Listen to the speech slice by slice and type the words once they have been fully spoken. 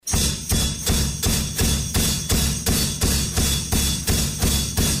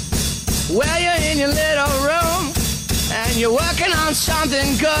Well, you're in your little room and you're working on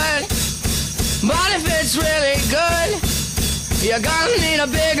something good. But if it's really good, you're gonna need a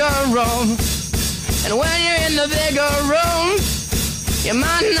bigger room. And when you're in the bigger room, you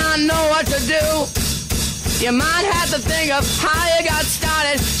might not know what to do. You might have to think of how you got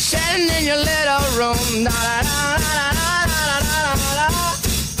started sitting in your little room.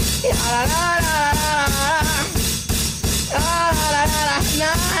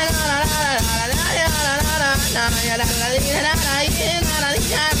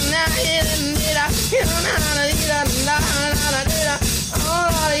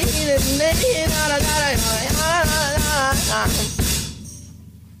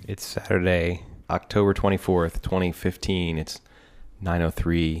 It's Saturday, October 24th, 2015. It's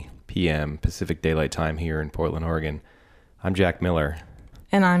 9:03 p.m. Pacific Daylight Time here in Portland, Oregon. I'm Jack Miller.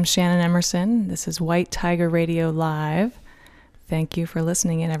 And I'm Shannon Emerson. This is White Tiger Radio Live. Thank you for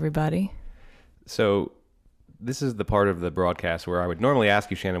listening in, everybody. So this is the part of the broadcast where I would normally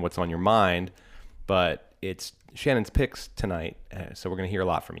ask you, Shannon, what's on your mind, but it's Shannon's picks tonight, so we're going to hear a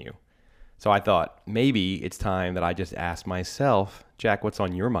lot from you. So I thought maybe it's time that I just ask myself, Jack, what's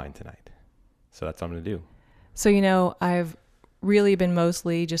on your mind tonight? So that's what I'm going to do. So, I've really been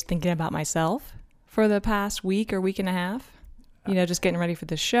mostly just thinking about myself for the past week or week and a half. Just getting ready for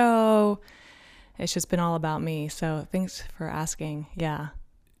the show. It's just been all about me. So thanks for asking. Yeah,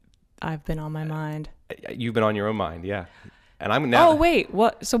 I've been on my mind. You've been on your own mind, yeah. And I'm now. Oh, wait.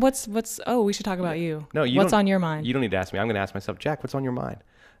 What? So what's? Oh, we should talk about you. No, what's on your mind? You don't need to ask me. I'm going to ask myself, Jack, what's on your mind?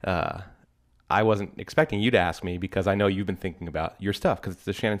 I wasn't expecting you to ask me because I know you've been thinking about your stuff because it's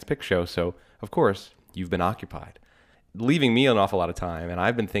the Shannon's Pick Show. So, of course, you've been occupied, leaving me an awful lot of time. And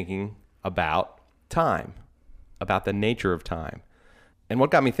I've been thinking about time, about the nature of time. And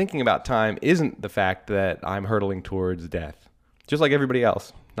what got me thinking about time isn't the fact that I'm hurtling towards death, just like everybody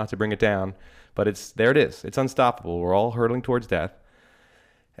else, not to bring it down, but there it is. It's unstoppable. We're all hurtling towards death.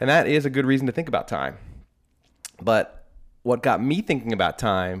 And that is a good reason to think about time. But what got me thinking about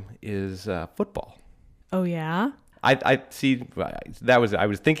time is football. Oh, yeah? I see. I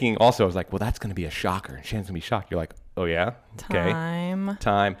was thinking also, I was like, well, that's going to be a shocker. And Shannon's going to be shocked. You're like, oh, yeah? Okay.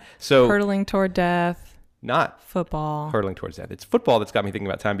 Time. So hurtling toward death. Not football. Hurtling towards death. It's football that's got me thinking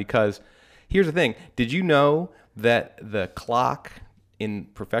about time because here's the thing. Did you know that the clock in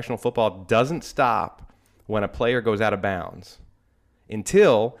professional football doesn't stop when a player goes out of bounds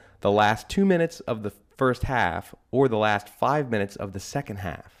until the last 2 minutes of the first half or the last 5 minutes of the second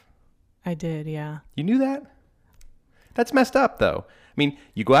half? I did, yeah. You knew that? That's messed up, though. I mean,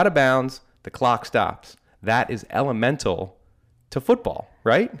 you go out of bounds, the clock stops. That is elemental to football,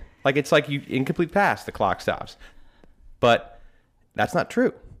 right? Like, it's like you incomplete pass, the clock stops. But that's not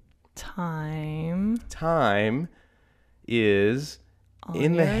true. Time is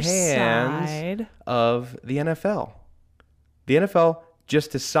in the hands of the NFL. The NFL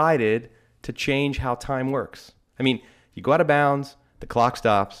just decided to change how time works. I mean, you go out of bounds, the clock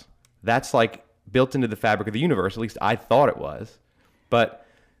stops. That's like built into the fabric of the universe. At least I thought it was. But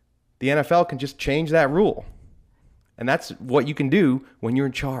the NFL can just change that rule. And that's what you can do when you're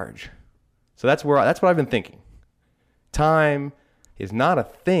in charge. So that's what I've been thinking. Time is not a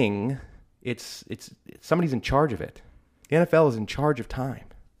thing. It's somebody's in charge of it. The NFL is in charge of time.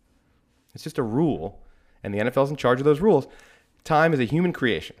 It's just a rule, and the NFL is in charge of those rules. Time is a human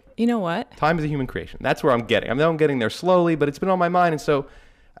creation. You know what? Time is a human creation. That's where I'm getting. I know I'm getting there slowly, but it's been on my mind, and so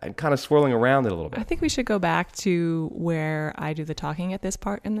I'm kind of swirling around it a little bit. I think we should go back to where I do the talking at this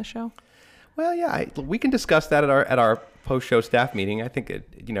part in the show. Well, yeah, we can discuss that at our post-show staff meeting. I think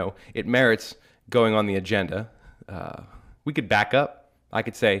it merits going on the agenda. We could back up. I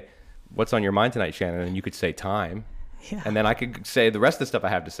could say, "What's on your mind tonight, Shannon?" And you could say time, and then I could say the rest of the stuff I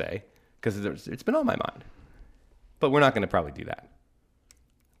have to say because it's been on my mind. But we're not going to probably do that.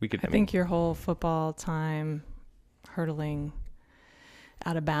 I think your whole football time hurtling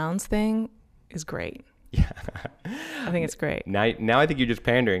out of bounds thing is great. Yeah. I think it's great. Now I think you're just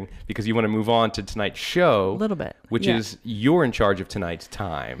pandering because you want to move on to tonight's show. A little bit. Which is you're in charge of tonight's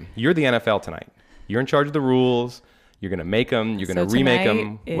time. You're the NFL tonight. You're in charge of the rules. You're going to make them. You're going to remake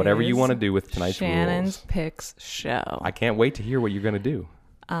them. Whatever you want to do with tonight's Shannon's rules. Picks show. I can't wait to hear what you're going to do.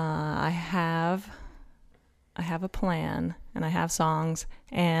 I have a plan and I have songs.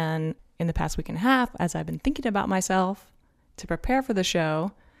 And in the past week and a half, as I've been thinking about myself to prepare for the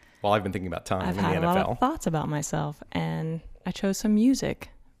show, well, I've been thinking about time I've in the NFL. had a lot of thoughts about myself, and I chose some music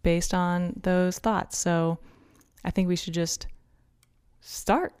based on those thoughts. So I think we should just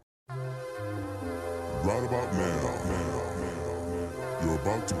start. Right about now, you're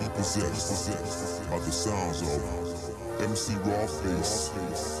about to be possessed by the sounds of MC Rawface,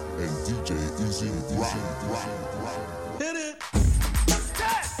 and DJ Easy Rock. Hit it!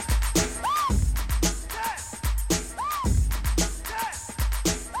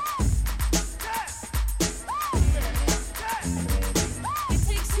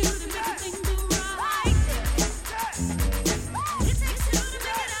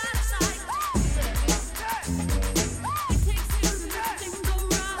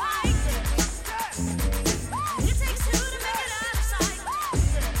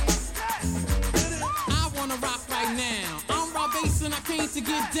 To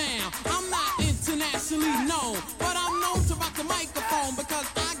get down, I'm not internationally known, but I'm known to rock the microphone because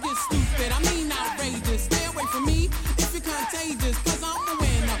I get stupid, I mean outrageous. Stay away from me if you're contagious, cause I'm a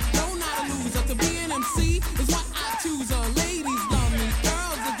winner, no not a loser. To be an MC is what I choose. Ladies love me,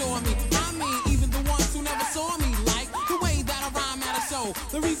 girls adore me, I mean even the ones who never saw me like the way that I rhyme at a show.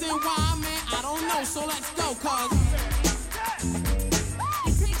 The reason why, man, I don't know, so let's go, cause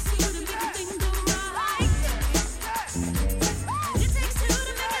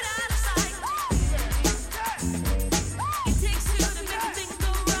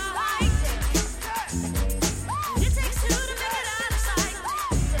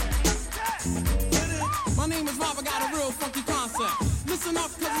listen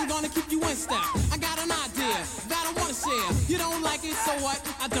up, cause I'm gonna keep you in step. I got an idea that I wanna share. You don't like it, so what?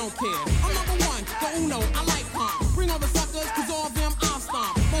 I don't care. I'm number one, the uno, I like calm. Bring over suckers, cause all of them I'll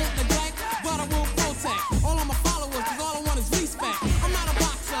stomp. Won't neglect, but I will protect all of my followers, cause all I want is respect. I'm not a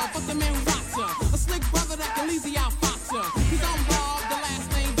boxer, but the man who rocks her. A slick brother that can easy out fox her. Cause I'm Bob, the last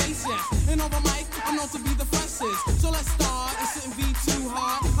name Basis. And over mic, I'm known to be the freshest. So let's start, it shouldn't be too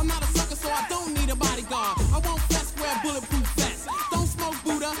hard. I'm not a sucker, so I don't need a bodyguard. I won't fess, wear bulletproof vest. Don't smoke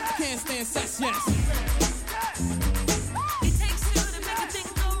Buddha, can't stand sex, yes. It takes two to make a thing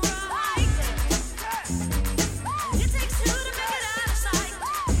go right. It takes two to make it out of sight.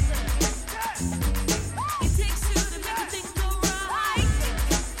 It takes two to make a thing go right.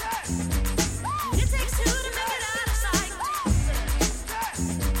 It takes two to make it out of sight.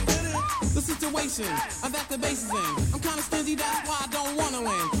 The situation that the bass is in, I'm kinda stingy, that's why I don't wanna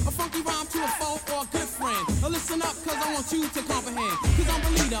win. A funky rhyme to a foe or a good friend. Listen up, cause I want you to comprehend. Cause I'm the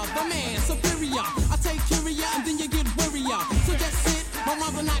leader, the man, superior. I take curia and then you get worrier. So just sit, my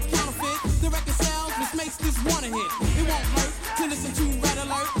rhymes are not counterfeit. The record sells, which makes this one a hit. It won't hurt to listen to Red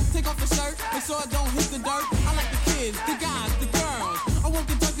Alert. Take off the shirt, make sure it don't hit the dirt. I like the kids, the guys, the girls. I won't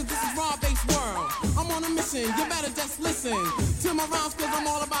get done cause this is raw-based world. I'm on a mission, you better just listen to my rhymes cause I'm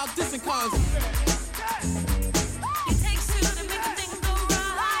all about dissing cause It takes two to make a thing go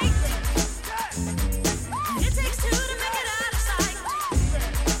right. It takes two to make it out of sight.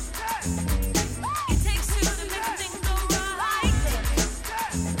 It takes two to make a thing go right.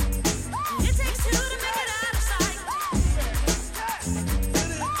 It takes two to make it out of sight.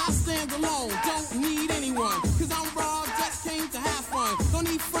 I stand alone, don't need anyone. Cause I'm raw, just came to have fun. Don't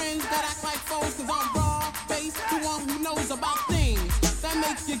need friends that act like foes. Cause I'm raw, based, the one who knows about things that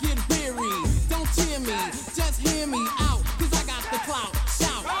make you get weary. Don't cheer me, just hear me out. Cause I got the clout,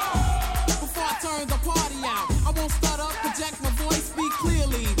 shout. Before I turn the party out, I won't stutter, project my voice, speak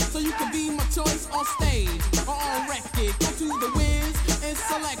clearly. So you can be my choice on stage or on record. Go to the Wiz and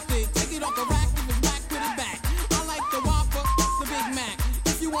select it. Take it off the rack, if it's back, put it back. I like the Whopper, the Big Mac.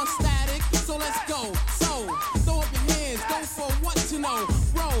 If you want static, so let's go. So, throw up your hands, go for what you know.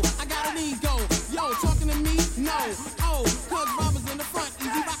 Bro, I got an ego. Yo, talking to me? No. Oh, cause Robert's in the front,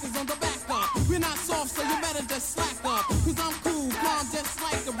 easy rockin'.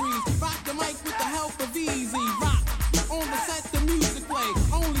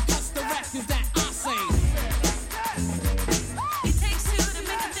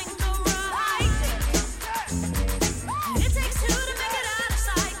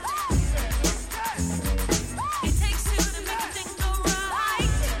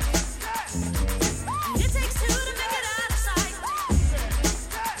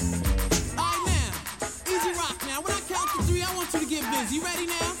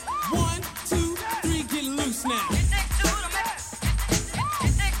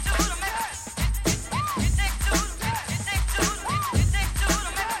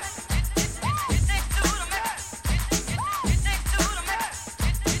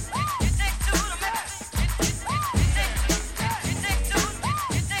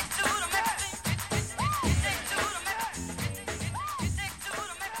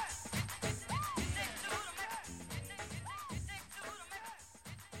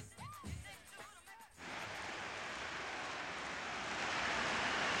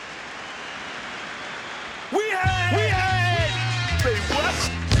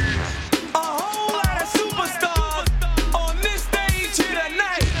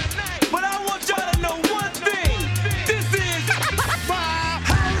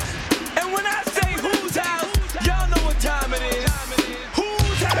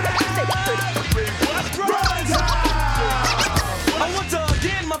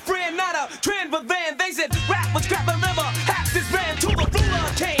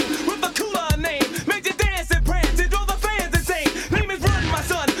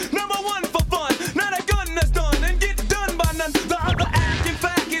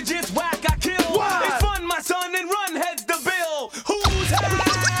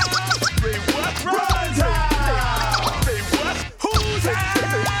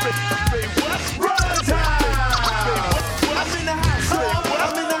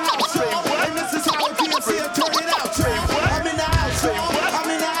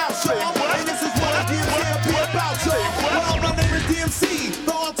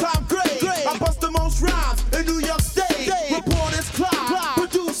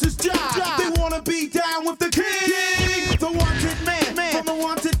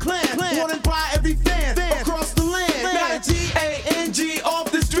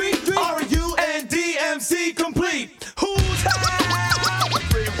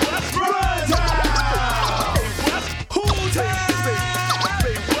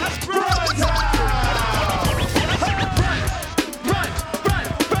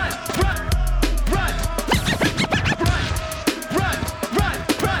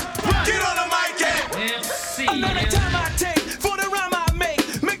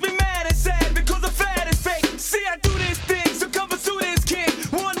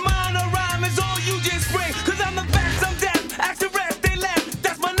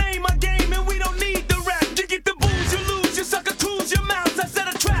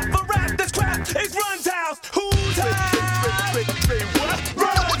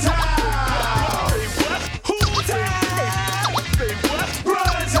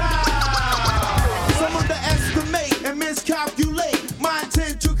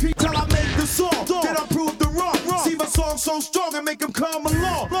 So strong and make them come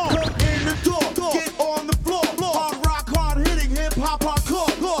along. Come in the door, get on the floor. Hard rock, hard hitting, hip hop, hardcore.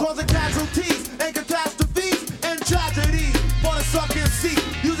 Causing casualties and catastrophes and tragedies. For the suck MC,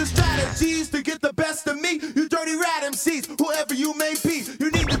 using strategies to get the best of me. You dirty rat MCs, whoever you may be. You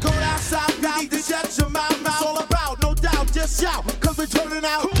need to go down south, you need to shut your mouth. It's all about, no doubt, just shout. Cause we're turning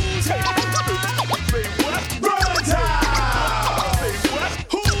out. Who's run time?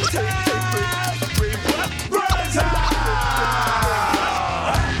 Who's run time?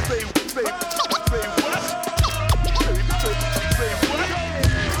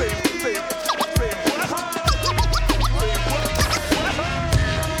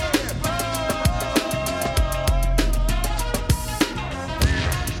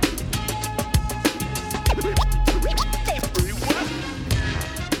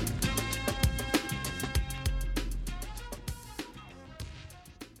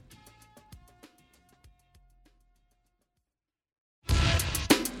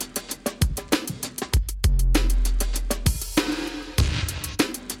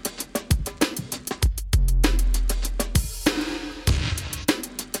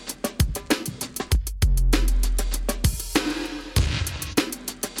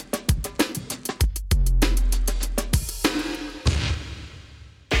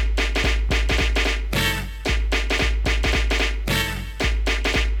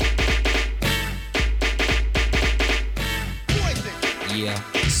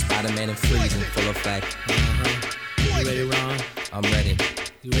 Spider-Man and Freeze in full effect. You ready, Ron? I'm ready.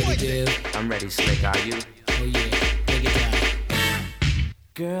 You ready, Div? I'm ready, Slick. Are you? Oh yeah, take it down.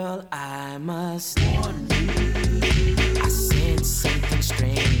 Girl, I must warn you. I sense something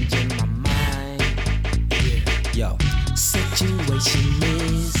strange in my mind. Yo, situation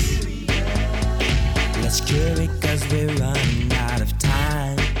is serious. Let's cure it cause we're running out of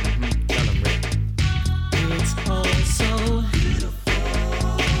time. Tell 'em, Rick. It's all so beautiful.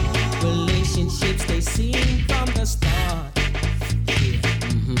 Relationships they seem from the start.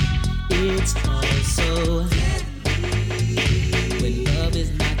 It's all so when love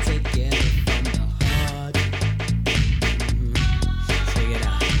is not together from the heart. Check it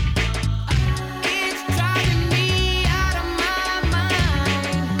out. It's driving me out of my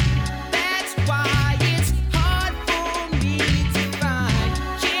mind. That's why it's hard for me to find.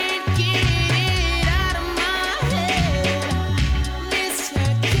 Can't get it out of my head. Miss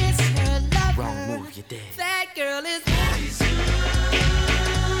her, kiss her, love Wrong her. move, you're dead. That girl is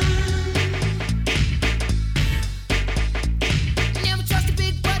never trust a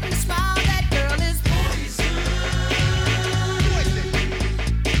big button smile. That girl is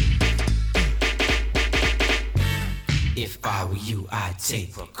If I were you, I'd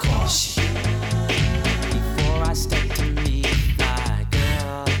take precaution before I step to meet my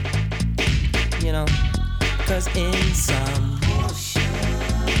girl. You know, cause in some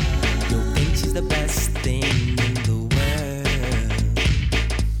you'll think she's the best thing in the world.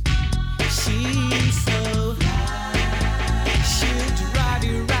 She's so she'll drive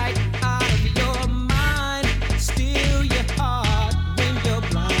you right out of your mind, steal your heart when you're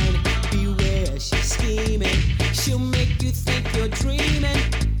blind. Beware, she's scheming. She'll make you think you're dreaming.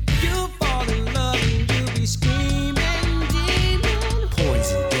 You'll fall in love and you'll be screaming, demon.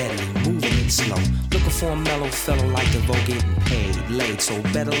 Poison, deadly, moving it slow. Looking for a mellow fella like DeVoe, getting paid, laid so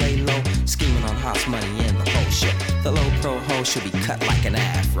better lay low. Scheming on house money and the whole show. The low pro hoe should be cut like an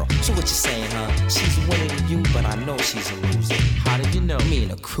afro. So what you saying, huh? She's winning to you, but I know she's a loser. How did you know? Me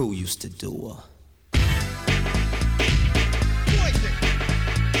and the crew used to do her.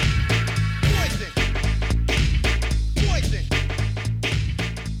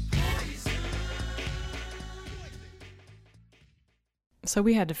 So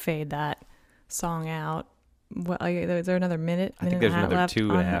we had to fade that song out. What, is there another minute? I think there's another left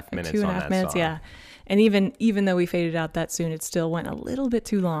 2.5 minutes on that minutes, song. yeah. And even though we faded out that soon, it still went a little bit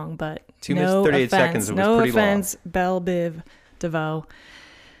too long. But 2 minutes, 38 seconds, it was no pretty long. offense, Belle Biv DeVoe.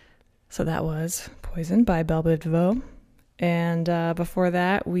 So that was Poison by Belle Biv DeVoe. And before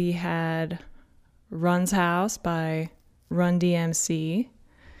that, we had Run's House by Run DMC.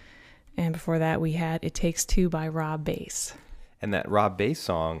 And before that, we had It Takes Two by Rob Bass. And that Rob Bass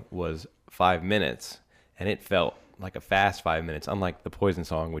song was 5 minutes, and it felt like a fast 5 minutes, unlike the Poison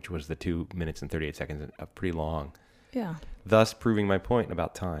song, which was the 2 minutes and 38 seconds, pretty long. Yeah. Thus proving my point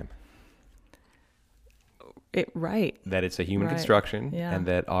about time. Right. That it's a human Right. construction, Yeah. and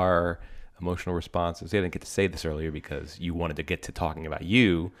that our emotional responses, I didn't get to say this earlier because you wanted to get to talking about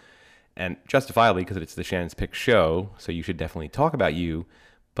you, and justifiably because it's the Shannon's Pick show, so you should definitely talk about you,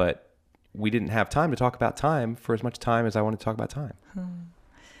 but we didn't have time to talk about time for as much time as I wanted to talk about time.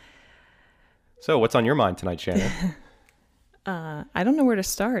 So what's on your mind tonight, Shannon? I don't know where to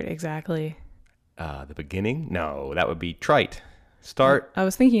start exactly. The beginning? No, that would be trite. Start. I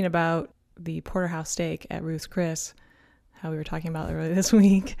was thinking about the porterhouse steak at Ruth's Chris, how we were talking about earlier this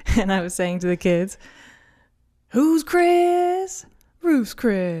week, and I was saying to the kids, "Who's Chris? Ruth's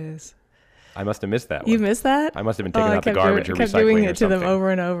Chris." I must have missed that one. You missed that? I must have been taking out the garbage or kept recycling doing or it to them something.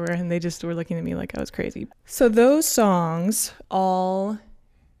 over and over, and they just were looking at me like I was crazy. So those songs, all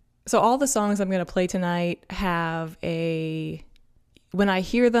the songs I'm going to play tonight have when I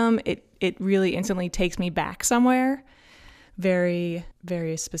hear them, it really instantly takes me back somewhere, very,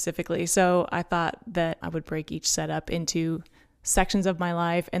 very specifically. So I thought that I would break each set up into sections of my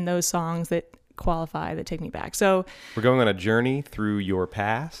life and those songs that qualify, that take me back. So we're going on a journey through your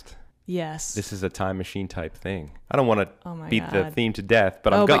past. yes. This is a time machine type thing. I don't want to Oh my beat the God. theme to death,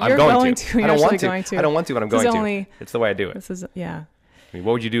 but I'm but going you're to. going to. You're I don't want actually to. going to. I don't want to, but I'm This going is to. only- It's the way I do it. This is, yeah. I mean,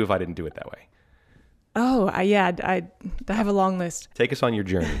 what would you do if I didn't do it that way? Oh, I have a long list. Take us on your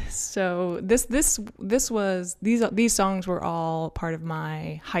journey. So these songs were all part of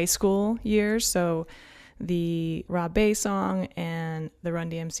my high school years. So the Rob Bass song and the Run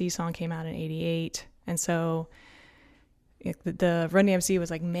DMC song came out in '88, and so the Run DMC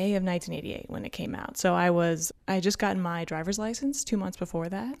was like May of 1988 when it came out. So I had just gotten my driver's license 2 months before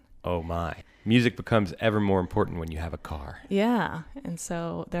that. Oh my. Music becomes ever more important when you have a car. Yeah. And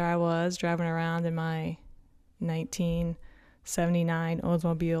so there I was driving around in my 1979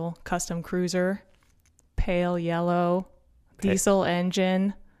 Oldsmobile custom cruiser, pale yellow, diesel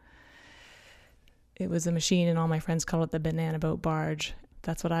engine. It was a machine, and all my friends called it the banana boat barge.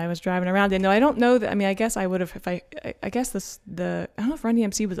 That's what I was driving around in. No, I don't know that. I mean, I guess I would have, I guess I don't know if Run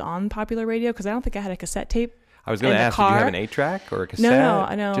DMC was on popular radio, because I don't think I had a cassette tape. I was going to ask, did you have an 8-track or a cassette? No,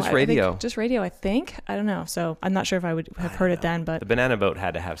 I know. Just radio. Just radio, I think. I don't know. So I'm not sure if I would have heard it then, but The banana boat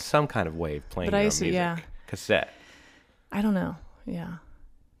had to have some kind of way of playing But I your own used to- music. yeah. Cassette. I don't know. Yeah.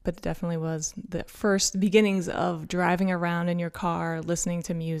 But it definitely was the first beginnings of driving around in your car, listening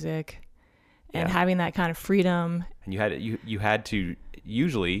to music, and Yeah. having that kind of freedom. And you had to,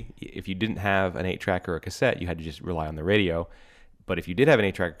 usually, if you didn't have an 8-track or a cassette, you had to just rely on the radio. But if you did have an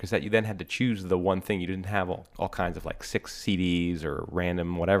 8-track or cassette, you then had to choose the one thing. You didn't have all kinds of like 6 CDs or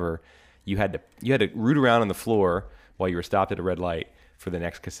random whatever. You had to root around on the floor while you were stopped at a red light for the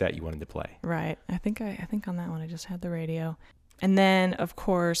next cassette you wanted to play. Right. I think on that one I just had the radio. And then, of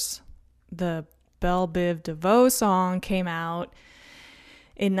course, the Belle Biv DeVoe song came out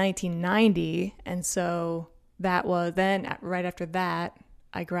in 1990. And so that was then right after that,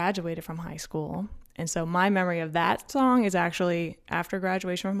 I graduated from high school. And so my memory of that song is actually after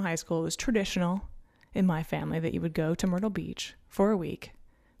graduation from high school. It was traditional in my family that you would go to Myrtle Beach for a week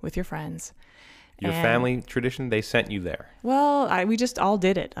with your friends. Your And- family tradition, they sent you there. Well, we just all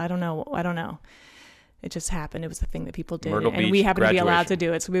did it. I don't know. It just happened. It was the thing that people did. Myrtle And Beach we happened to be allowed graduation. to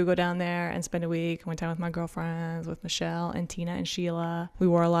do it. So we would go down there and spend a week. Went down with my girlfriends, with Michelle and Tina and Sheila. We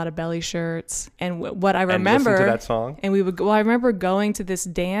wore a lot of belly shirts. And what I remember... And listen to that song? And I remember going to this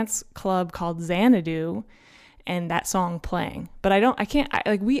dance club called Xanadu and that song playing. But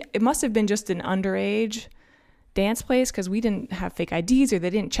it must have been just an underage dance place because we didn't have fake IDs or they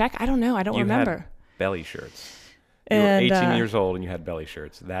didn't check. I don't know. I don't You remember. had belly shirts. And, you were 18 years old and you had belly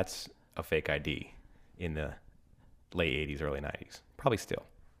shirts. That's a fake ID in the late 80s, early 90s. Probably still.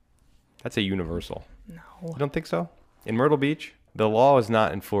 That's a universal. No. You don't think so? In Myrtle Beach, the law is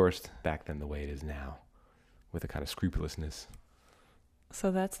not enforced back then the way it is now, with a kind of scrupulousness. So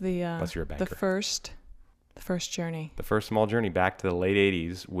that's the Unless you're a banker. the first journey. The first small journey back to the late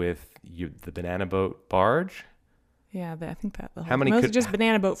 80s with the banana boat barge. Yeah, I think that. How many mostly could- just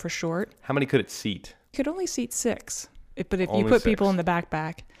banana boat for short. How many could it seat? You could only seat 6. But if you Only put people 6. in the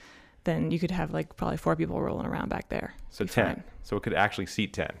backpack, then you could have like probably 4 people rolling around back there. So Be 10. fine. So it could actually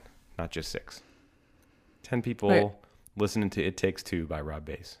seat 10, not just 6. 10 people Right. listening to It Takes Two by Rob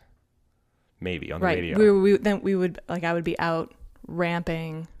Bass. Maybe on the Right. radio. Then we would I would be out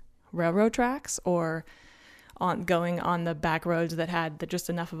ramping railroad tracks or going on the back roads that had just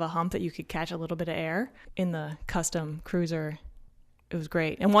enough of a hump that you could catch a little bit of air in the custom cruiser. It was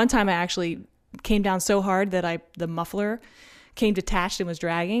great. And one time I actually came down so hard that the muffler came detached and was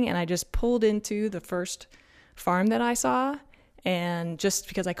dragging, and I just pulled into the first farm that I saw, and just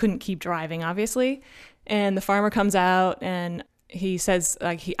because I couldn't keep driving, obviously. And the farmer comes out and he says,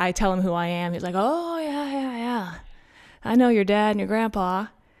 I tell him who I am. He's like, "Oh, yeah. I know your dad and your grandpa."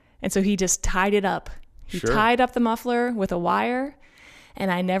 And so he just tied it up. He Sure. tied up the muffler with a wire,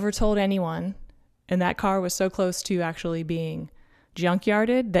 and I never told anyone. And that car was so close to actually being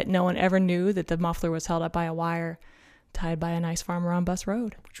junkyarded that no one ever knew that the muffler was held up by a wire tied by a nice farmer on Bus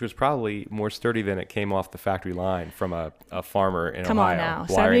Road. Which was probably more sturdy than it came off the factory line from a farmer in Come Ohio. on now. wiring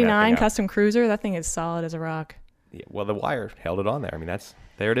that 79 thing up. custom cruiser, that thing is solid as a rock. Yeah, well, the wire held it on there. I mean,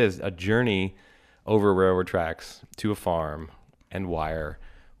 there it is. A journey over railroad tracks to a farm and wire.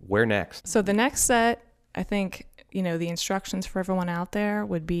 Where next? So the next set, I think, the instructions for everyone out there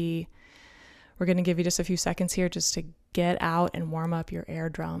would be, we're going to give you just a few seconds here just to get out and warm up your air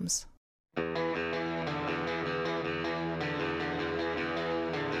drums.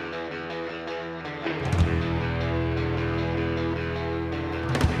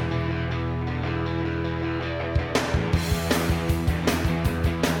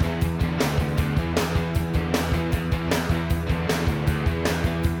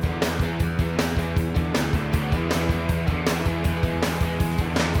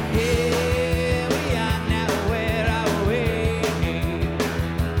 Here we are now, where are we?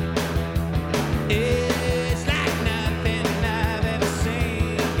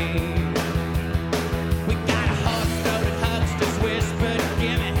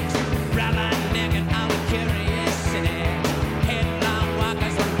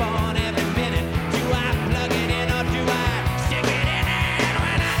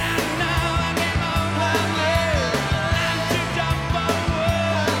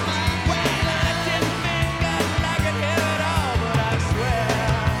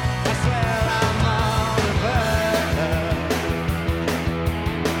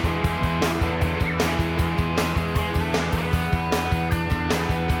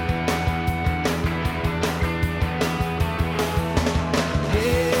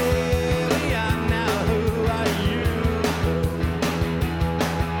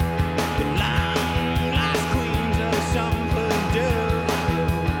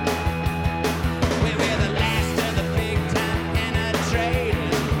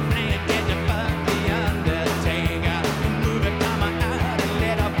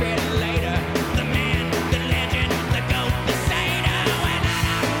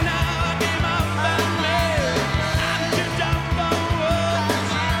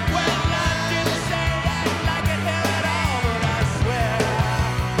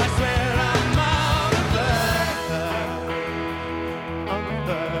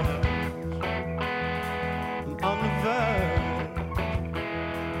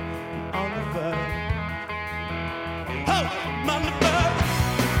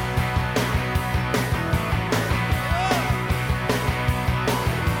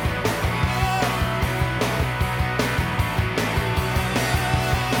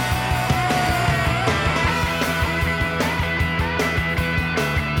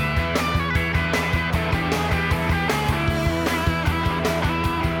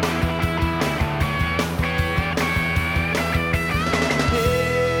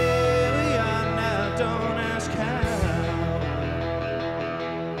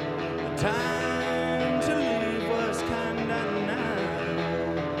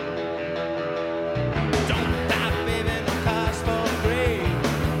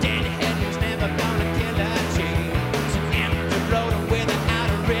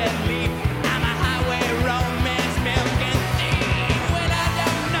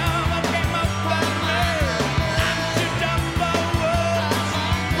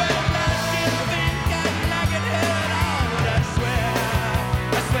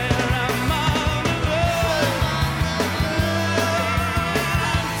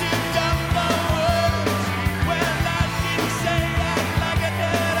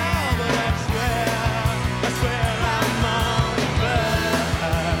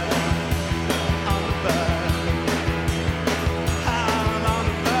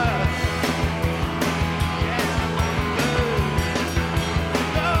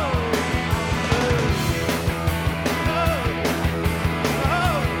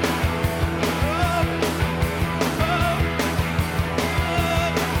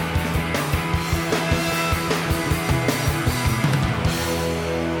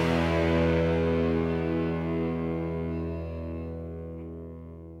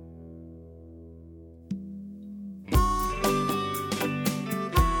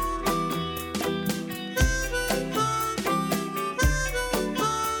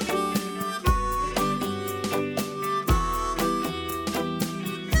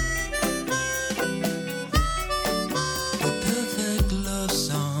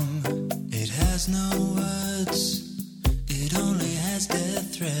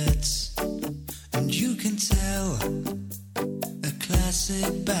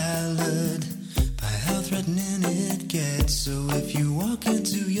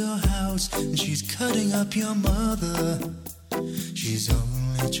 your house and she's cutting up your mother. She's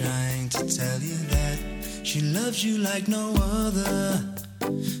only trying to tell you that she loves you like no other.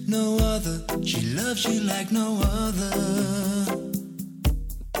 No other. She loves you like no other.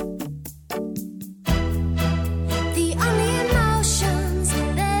 The only emotions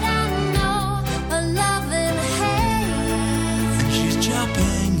that I know are love and hate. And she's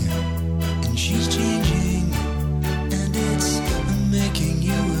chopping, and she's changing, and it's making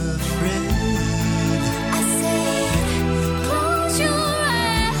you afraid. I said, close your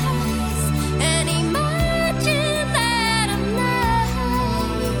eyes and imagine that I'm not.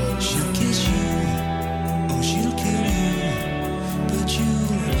 She'll kiss you, or she'll kill you, but you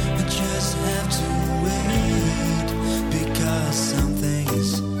just have to wait, because some things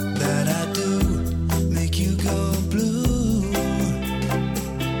that I do make you go blue,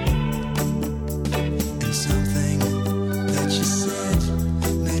 and something that you said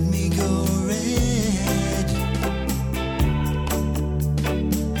made me go red.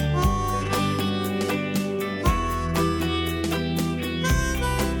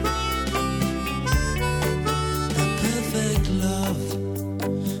 The perfect love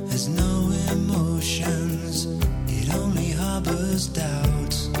has no emotions, it only harbors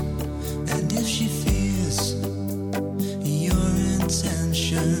doubts. And if she fears your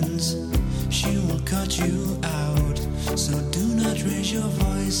intentions, she will cut you out. So do not raise your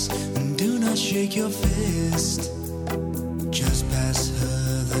voice and do not shake your fist. Just pass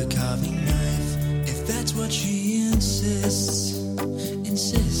her the carving knife if that's what she insists.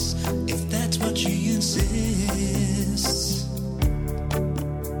 Insists if that's what she insists.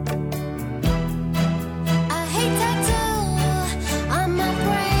 I hate tattoo on my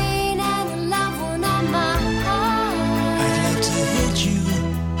brain and a love one on my heart. I'd love to hit you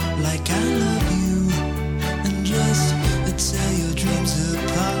like I love you and just tear your dreams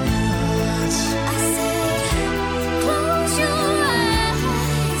apart. I said, close your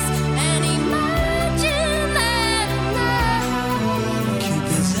eyes and imagine that I'm not.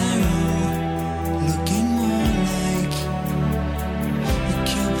 Cupid's arrow looking more like a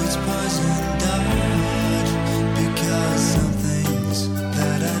Cupid's poison dart, because some things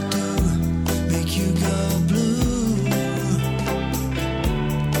that I do make you go blue,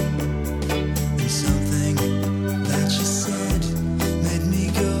 and something that you said made me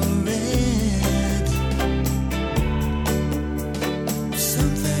go red.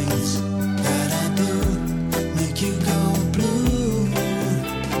 Some things that I do make you go blue,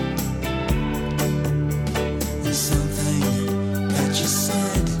 and something that you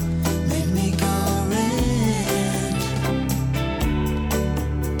said made me go red.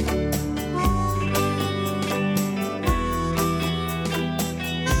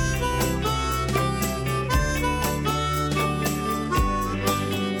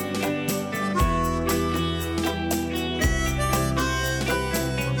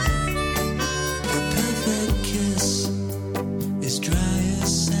 The perfect kiss is dry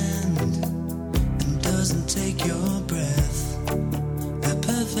as sand and doesn't take your breath. The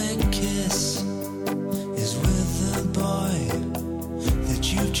perfect kiss is with a boy that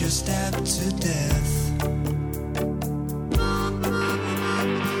you just stabbed to death.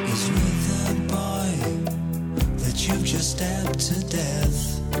 Is with a boy that you've just stabbed to death.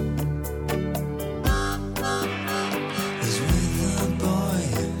 Is with a boy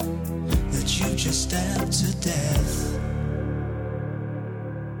that you just stabbed to death.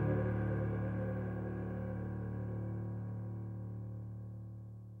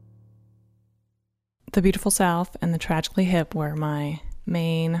 The Beautiful South and the Tragically Hip were my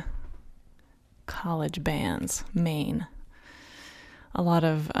main college bands. A lot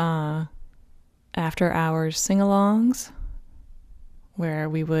of after hours sing-alongs where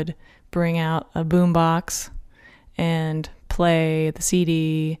we would bring out a boombox and play the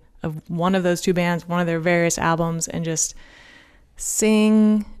CD of one of those two bands, one of their various albums, and just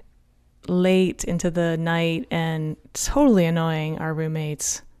sing late into the night and totally annoying our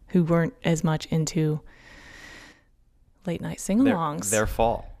roommates who weren't as much into late night sing-alongs. Their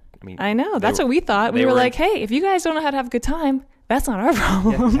fault. I mean, I know. That's what we thought. We were like, hey, if you guys don't know how to have a good time, that's not our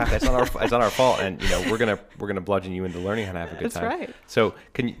problem. Yeah, it's not our fault. And we're gonna bludgeon you into learning how to have a good time. That's right. So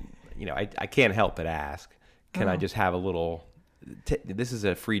can you? I can't help but ask. Can I just have a little? This is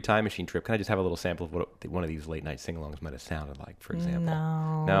a free time machine trip. Can I just have a little sample of what one of these late night sing-alongs might have sounded like, for example?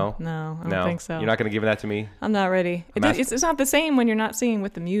 No, I don't think so. You're not going to give that to me? I'm not ready. It's not the same when you're not singing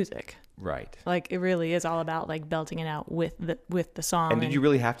with the music. Right. Like, it really is all about like belting it out with the song. And did you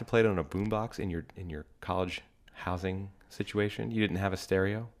really have to play it on a boombox in your college housing situation? You didn't have a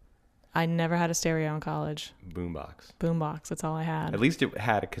stereo? I never had a stereo in college. Boombox. Boombox. That's all I had. At least it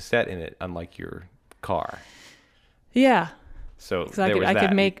had a cassette in it, unlike your car. Yeah. So I was could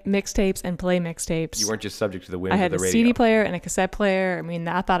that. make mixtapes and play mixtapes. You weren't just subject to the whims I of had the a radio. CD player and a cassette player. I mean,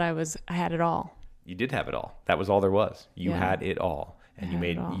 I thought I had it all. You did have it all. That was all there was. You Yeah. had it all, and you had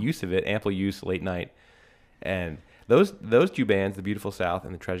made it all. use of it, ample use, late night. And those two bands, the Beautiful South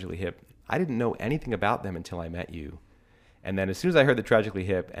and the Tragically Hip, I didn't know anything about them until I met you. And then as soon as I heard the Tragically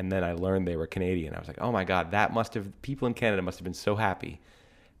Hip, and then I learned they were Canadian, I was like, oh my God, people in Canada must have been so happy,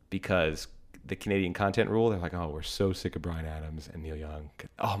 because the Canadian content rule, they're like, oh, we're so sick of Bryan Adams and Neil Young.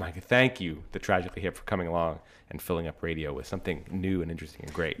 Oh my God, thank you, the Tragically Hip, for coming along and filling up radio with something new and interesting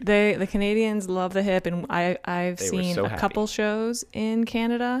and great. The Canadians love the hip, and I've They were seen so a happy. couple shows in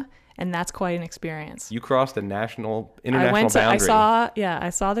Canada, and that's quite an experience. You crossed the international boundary. I saw the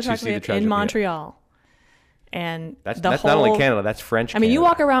to see Tragically the Hip Tragically in Hip. Montreal. And That's the not whole, only Canada, that's French I mean, you Canada.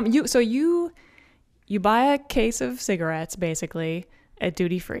 walk around, you buy a case of cigarettes basically at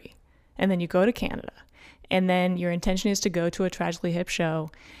duty free, and then you go to Canada, and then your intention is to go to a Tragically Hip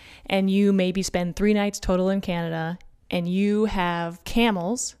show, and you maybe spend 3 nights total in Canada, and you have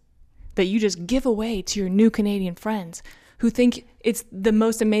Camels that you just give away to your new Canadian friends who think it's the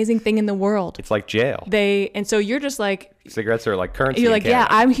most amazing thing in the world. It's like jail. And so you're just like, Cigarettes are like currency. you're in like, yeah,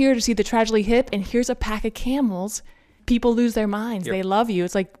 Canada. I'm here to see the Tragically Hip, and here's a pack of Camels. People lose their minds. Yep. They love you.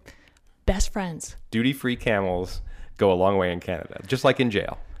 It's like best friends. Duty-free Camels go a long way in Canada, just like in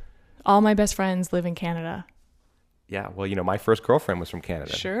jail. All my best friends live in Canada. Yeah, well, my first girlfriend was from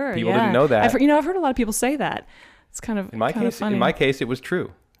Canada. Sure, People yeah. didn't know that. I've heard a lot of people say that. It's kind of in my case, funny. it was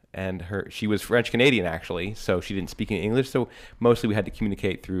true. And she was French Canadian actually, so she didn't speak any English. So mostly we had to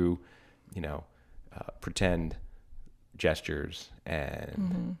communicate through, pretend gestures.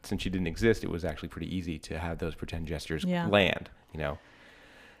 And since she didn't exist, it was actually pretty easy to have those pretend gestures land.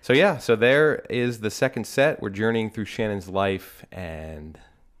 So there is the second set. We're journeying through Shannon's life, and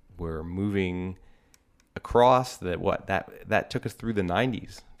we're moving across that took us through the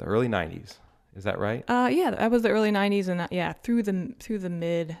 90s, the early 90s. Is that right? Yeah, that was the early 90s, and through the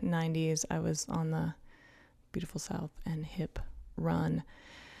mid 90s, I was on the Beautiful South and Hip run.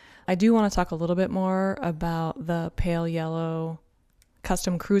 I do want to talk a little bit more about the Pale Yellow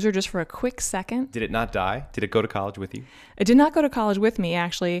Custom Cruiser just for a quick second. Did it not die? Did it go to college with you? It did not go to college with me,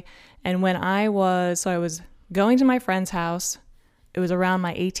 actually. And when I was going to my friend's house. It was around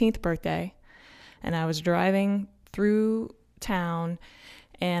my 18th birthday, and I was driving through town,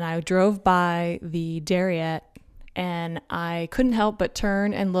 and I drove by the Darriette, and I couldn't help but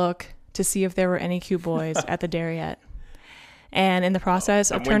turn and look to see if there were any cute boys at the Darriette. And in the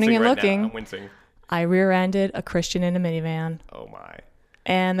process of turning and looking, I rear-ended a Christian in a minivan. Oh my.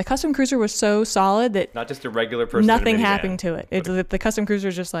 And the Custom Cruiser was so solid that not just a regular person. Nothing in a minivan. happened to it. The Custom Cruiser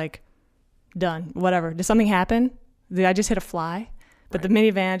is just like done. Whatever. Did something happen? Did I just hit a fly? But the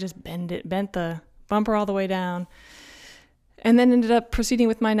minivan just bent the bumper all the way down. And then ended up proceeding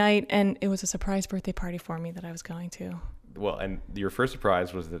with my night, and it was a surprise birthday party for me that I was going to. Well, and your first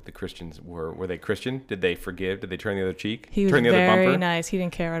surprise was that the Christians were they Christian? Did they forgive? Did they turn the other cheek? He was turn the other very bumper? nice. He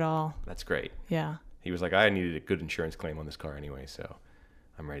didn't care at all. That's great. Yeah. He was like, I needed a good insurance claim on this car anyway, so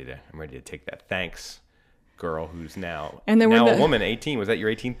I'm ready to take that. Thanks, girl, who's now a woman, 18. Was that your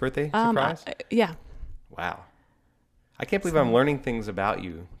 18th birthday surprise? Yeah. Wow. I can't believe I'm learning things about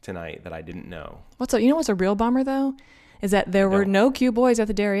you tonight that I didn't know. What's a real bummer though, is that there were no cute boys at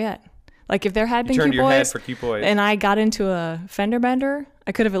the Darriette. Like if there had been turned cute your boys, head for cute boys, and I got into a fender bender,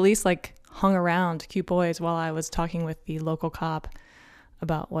 I could have at least hung around cute boys while I was talking with the local cop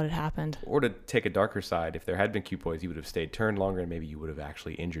about what had happened. Or to take a darker side, if there had been cute boys, you would have stayed turned longer, and maybe you would have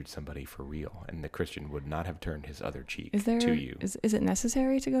actually injured somebody for real, and the Christian would not have turned his other cheek to you. Is it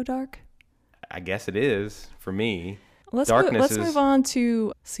necessary to go dark? I guess it is for me. Let's move on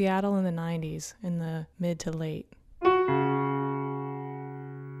to Seattle in the 90s, in the mid to late.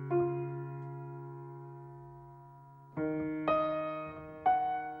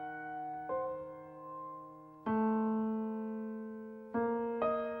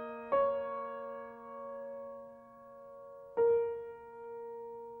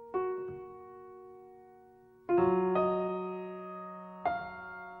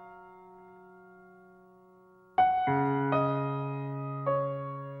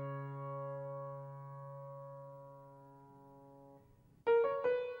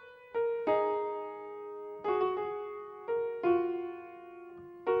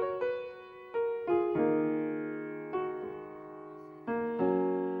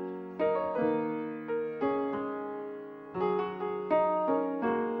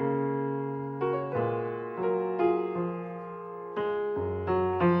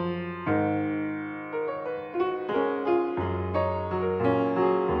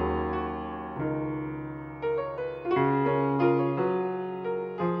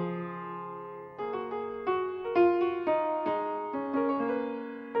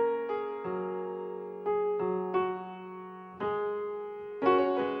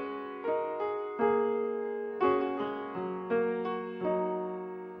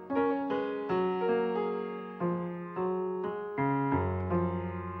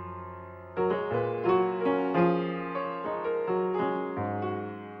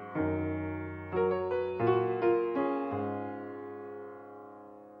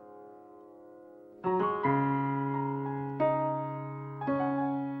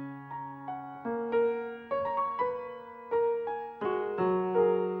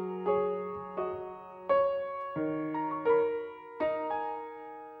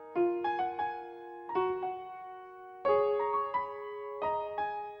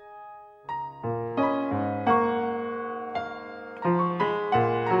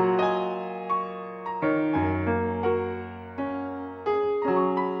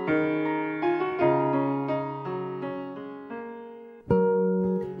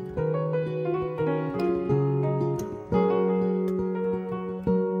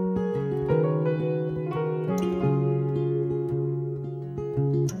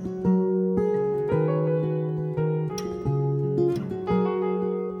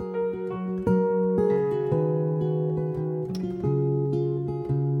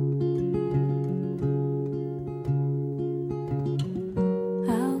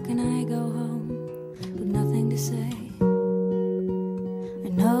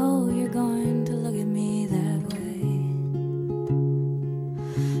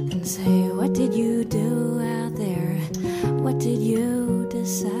 and say, what did you do out there? What did you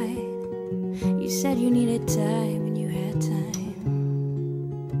decide? You said you needed time and you had time.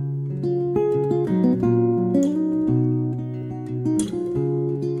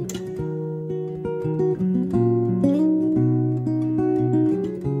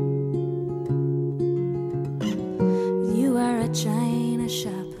 You are a china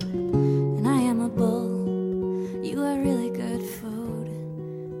shop and I am a bull. You are really good food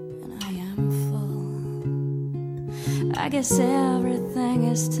and I am full. I guess everything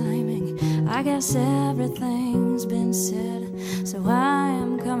is timing. I guess everything's been said. So I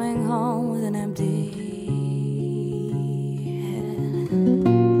am coming home with an empty head.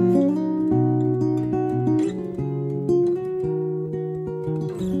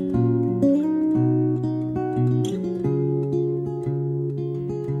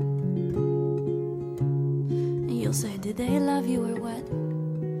 You'll say, did they love you or what?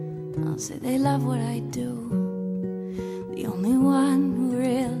 I'll say, they love what I do. The only one who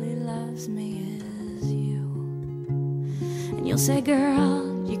really loves me is you. And you'll say,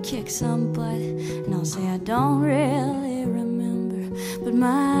 girl, you kick some butt. And I'll say, I don't really remember, but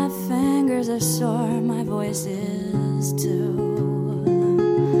my fingers are sore, my voice is too.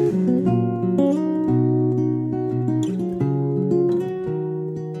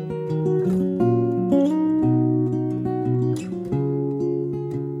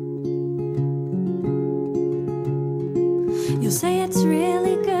 You'll say it's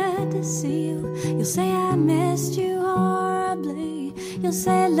really good to see you. You'll say I missed you horribly. You'll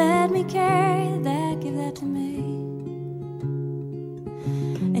say let me carry that, give that to me.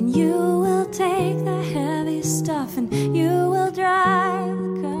 And you will take the heavy stuff and you will drive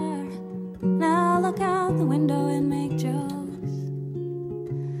the car. Now look out the window and make jokes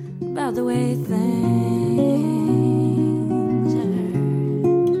about the way things are.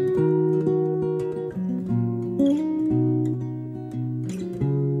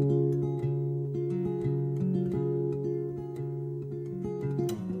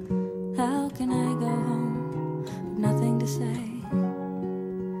 How can I go home with nothing to say?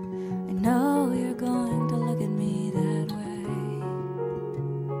 I know you're going to look at me that way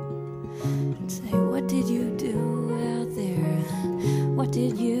and say, what did you do out there? What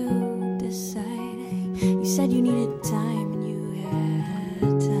did you decide? You said you needed time and you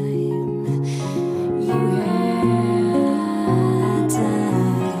had time. You had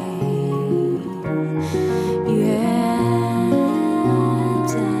time. You had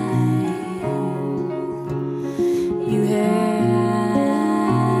time. You had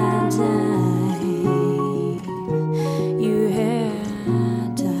time. You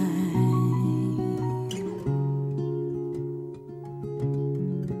had time.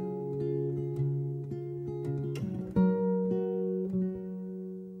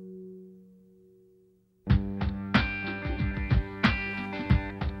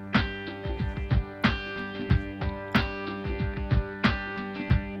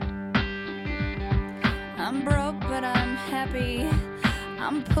 I'm broke, but I'm happy.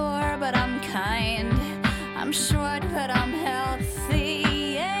 I'm poor, but I'm kind. I'm short, but I'm healthy.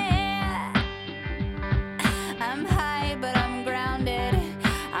 Yeah. I'm high, but I'm grounded.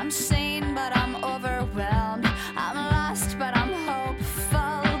 I'm sane, but I'm overwhelmed. I'm lost, but I'm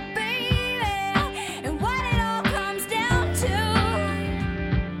hopeful, baby. And what it all comes down to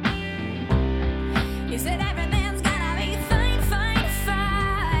is that everything's gonna be fine, fine,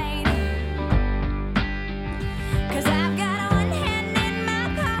 fine. 'Cause I've got one hand in my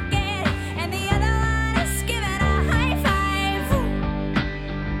pocket and the other one is giving a high five.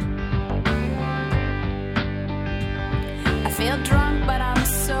 I feel drunk, but I'm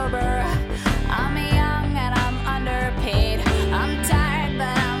sober.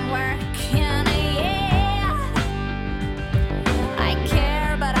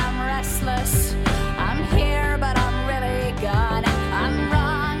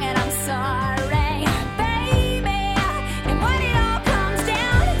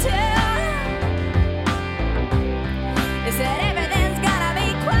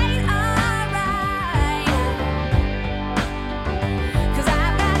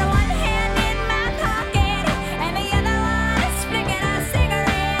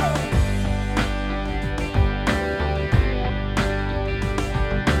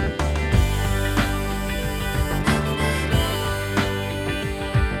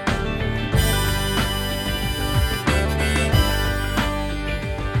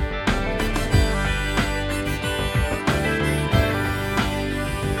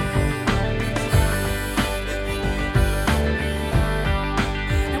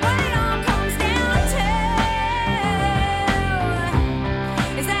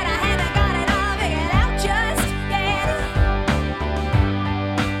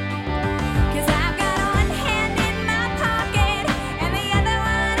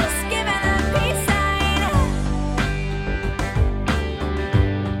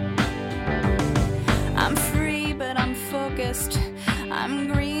 I'm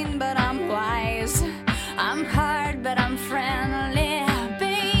green, but I'm wise. I'm hard, but I'm friendly,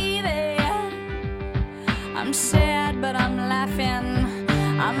 baby. I'm sad, but I'm laughing.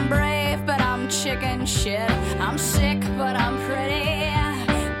 I'm brave, but I'm chicken shit. I'm sick, but I'm pretty.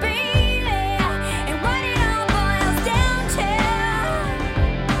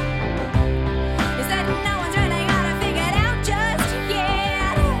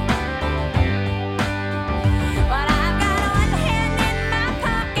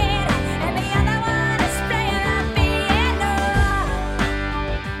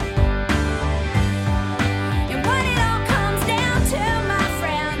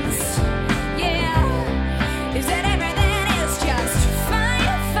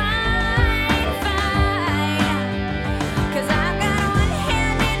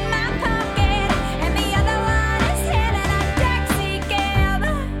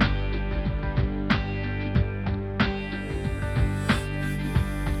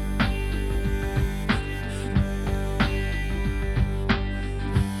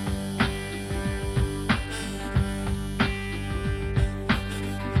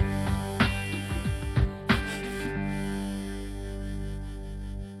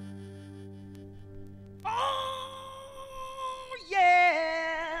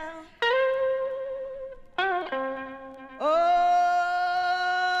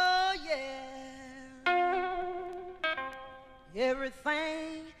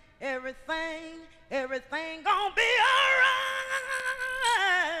 Everything gonna be alright.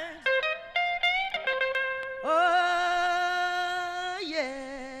 Oh, yeah.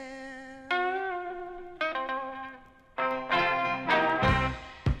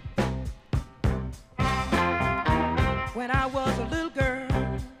 When I was a little girl,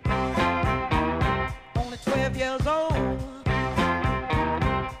 only 12 years old,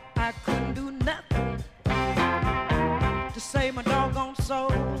 I couldn't do nothing to save my doggone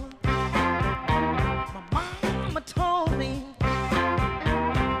soul. Mama told me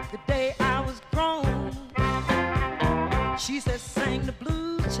the day I was grown, she said, sing the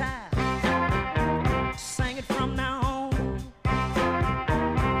blues, child, sing it from now on.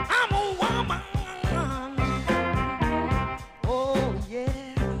 I'm a woman, oh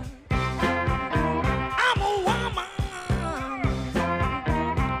yeah, I'm a woman,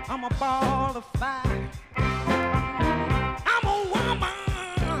 I'm a ball of fire. I'm a woman,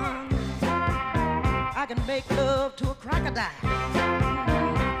 I can make love to a crocodile.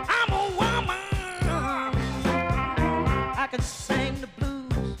 I'm a woman, I can sing the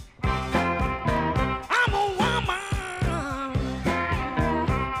blues. I'm a woman,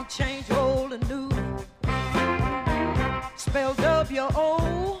 can change old and new. Spell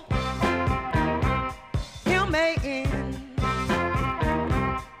W-O-M-A-N.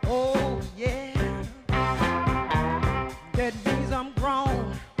 Oh yeah, that means I'm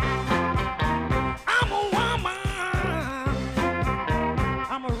grown. I'm a woman,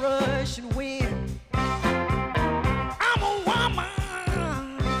 I'm a Russian wind. I'm a woman,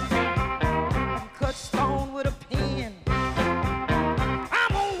 I can cut stone with a pen.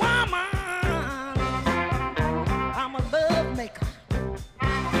 I'm a woman, I'm a love maker.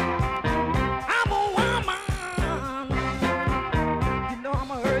 I'm a woman, you know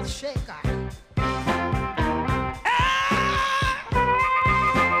I'm a earth shaker.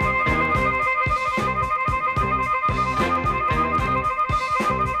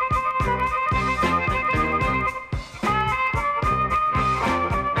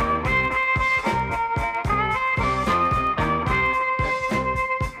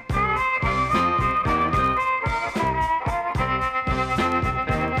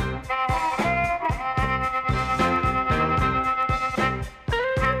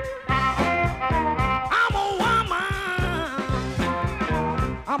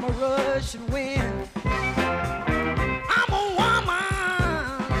 I'm a Russian wind. I'm a woman,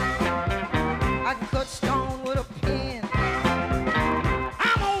 I can cut stone with a pen.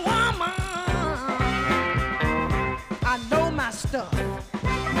 I'm a woman, I know my stuff.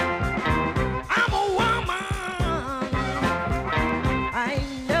 I'm a woman, I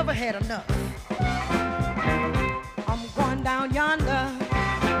ain't never had enough. I'm going down yonder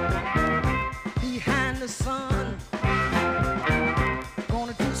behind the sun,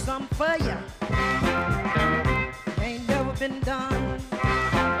 gonna do something for ya, ain't never been done.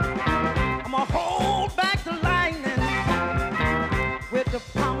 I'ma hold back the lightning with the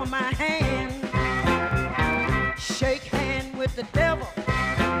palm of my hand, shake hand with the devil,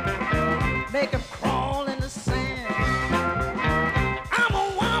 make him crawl in the sand. I'm a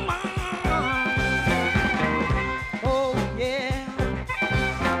woman, oh yeah,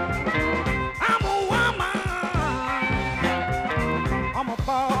 I'm a woman,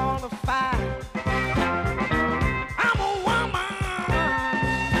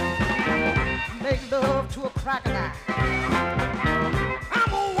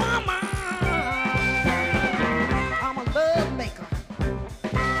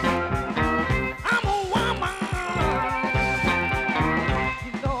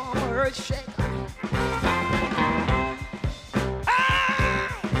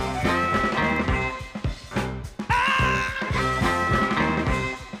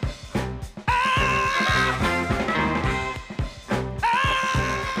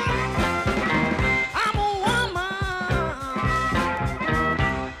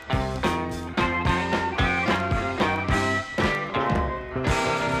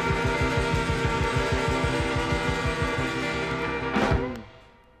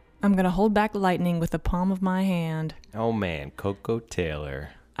 I'm going to hold back lightning with the palm of my hand. Oh man, Coco Taylor.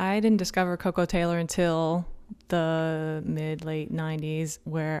 I didn't discover Coco Taylor until the late 90s,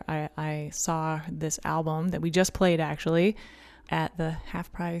 where I saw this album that we just played actually at the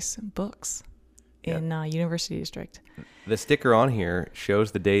Half Price Books in University District. The sticker on here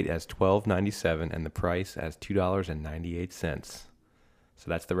shows the date as 12/97 and the price as $2.98. So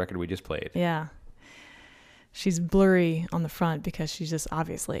that's the record we just played. Yeah. She's blurry on the front because she's just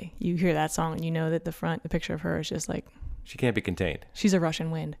obviously, you hear that song and you know that the picture of her is just like... She can't be contained. She's a Russian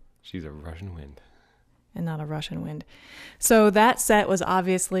wind. She's a Russian wind. And not a Russian wind. So that set was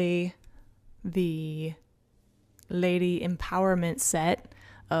obviously the lady empowerment set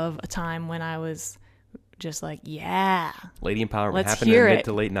of a time when I was just like, yeah. Lady empowerment let's happened in hear the mid it.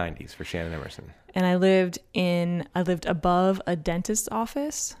 to late 90s for Shannon Emerson. And I lived above a dentist's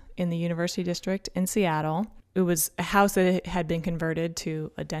office in the University District in Seattle. It was a house that had been converted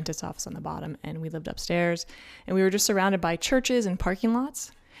to a dentist's office on the bottom, and we lived upstairs. And we were just surrounded by churches and parking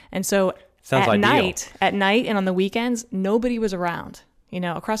lots. And so Sounds at ideal. night and on the weekends, nobody was around. You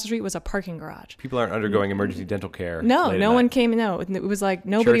know, across the street was a parking garage. People aren't undergoing emergency dental care. No, late at no night. one came. No, it was like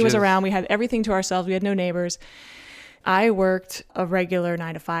nobody was Churches. around. We had everything to ourselves. We had no neighbors. I worked a regular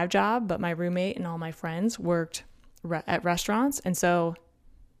 9-to-5 job, but my roommate and all my friends worked at restaurants. And so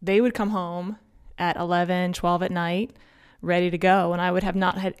they would come home at 11, 12 at night, ready to go. And I would have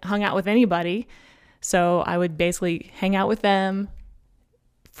not hung out with anybody. So I would basically hang out with them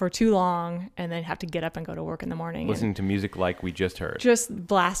for too long and then have to get up and go to work in the morning. Listening to music like we just heard. Just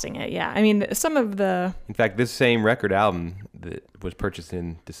blasting it, yeah. I mean, some of the... In fact, this same record album that was purchased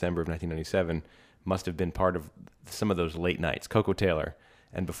in December of 1997 must have been part of some of those late nights. Coco Taylor.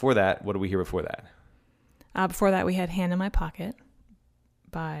 And before that, what did we hear before that? Before that, we had Hand in My Pocket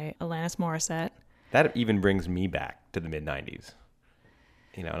by Alanis Morissette. That even brings me back to the mid-90s.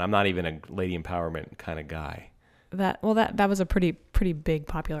 You know, and I'm not even a lady empowerment kind of guy. That was a pretty big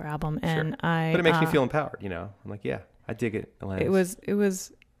popular album, and But it makes me feel empowered, you know. I'm like, yeah, I dig it, Alanis. It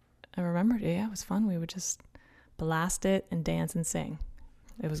was I remember it. Yeah, it was fun. We would just blast it and dance and sing.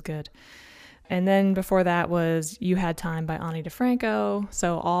 It was good. And then before that was You Had Time by Ani DeFranco.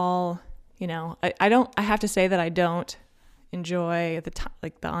 So all, you know, I have to say that I don't enjoy the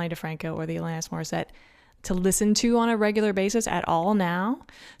Ani DeFranco or the Alanis Morissette to listen to on a regular basis at all now.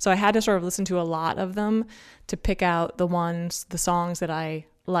 So I had to sort of listen to a lot of them to pick out the songs that I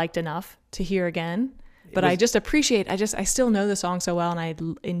liked enough to hear again. But I still know the song so well, and I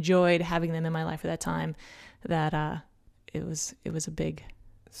enjoyed having them in my life at that time that it was a big...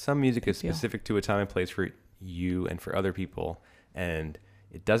 Some music is specific to a time and place for you and for other people, and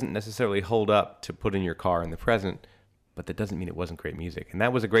it doesn't necessarily hold up to put in your car in the present, but that doesn't mean it wasn't great music. And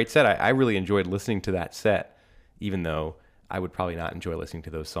that was a great set. I really enjoyed listening to that set, even though I would probably not enjoy listening to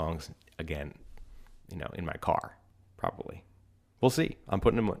those songs again, you know, in my car, probably. We'll see. I'm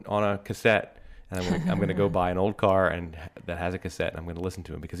putting them on a cassette, and I'm going to go buy an old car that has a cassette, and I'm going to listen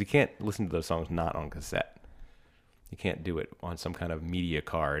to them, because you can't listen to those songs not on cassette. You can't do it on some kind of media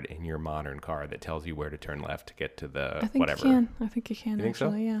card in your modern car that tells you where to turn left to get to the whatever. I think you can. You think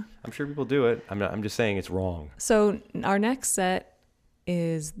actually, so? Yeah. I'm sure people do it. I'm just saying it's wrong. So our next set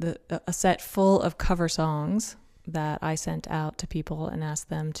is a set full of cover songs that I sent out to people and asked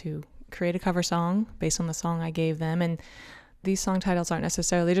them to create a cover song based on the song I gave them. And these song titles aren't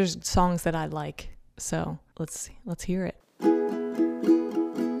necessarily just songs that I like. So let's hear it.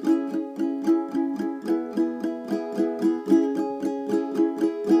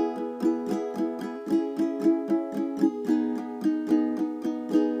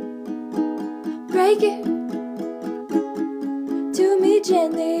 Break it to me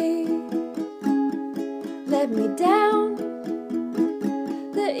gently. Let me down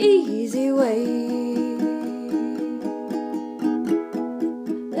the easy way.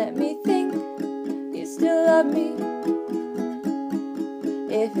 Let me think you still love me.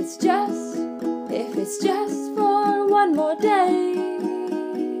 If it's just for one more day,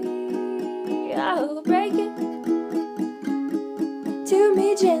 I'll break it to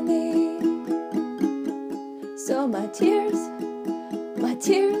me gently. So my tears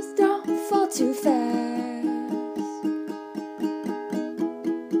don't fall too fast.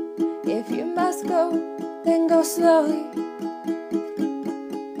 If you must go, then go slowly.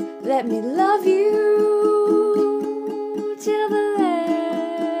 Let me love you till the last.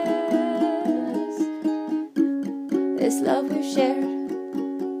 This love we've shared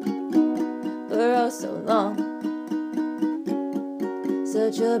for oh so long,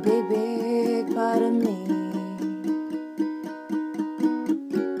 such a big, big part of me.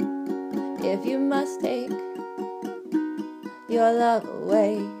 If you must take your love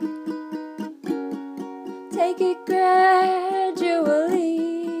away, take it gradually.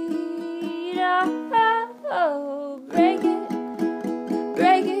 Oh, break it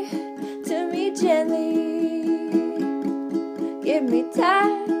to me gently. Give me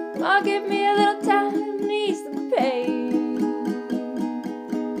time, oh, give me a little time to ease the pain.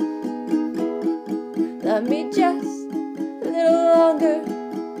 Love me just a little longer,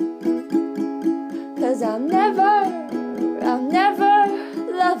 'cause I'll never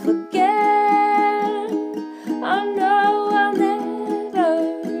love again. Oh no, I'll never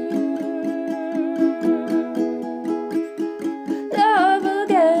love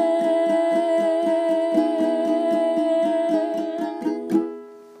again.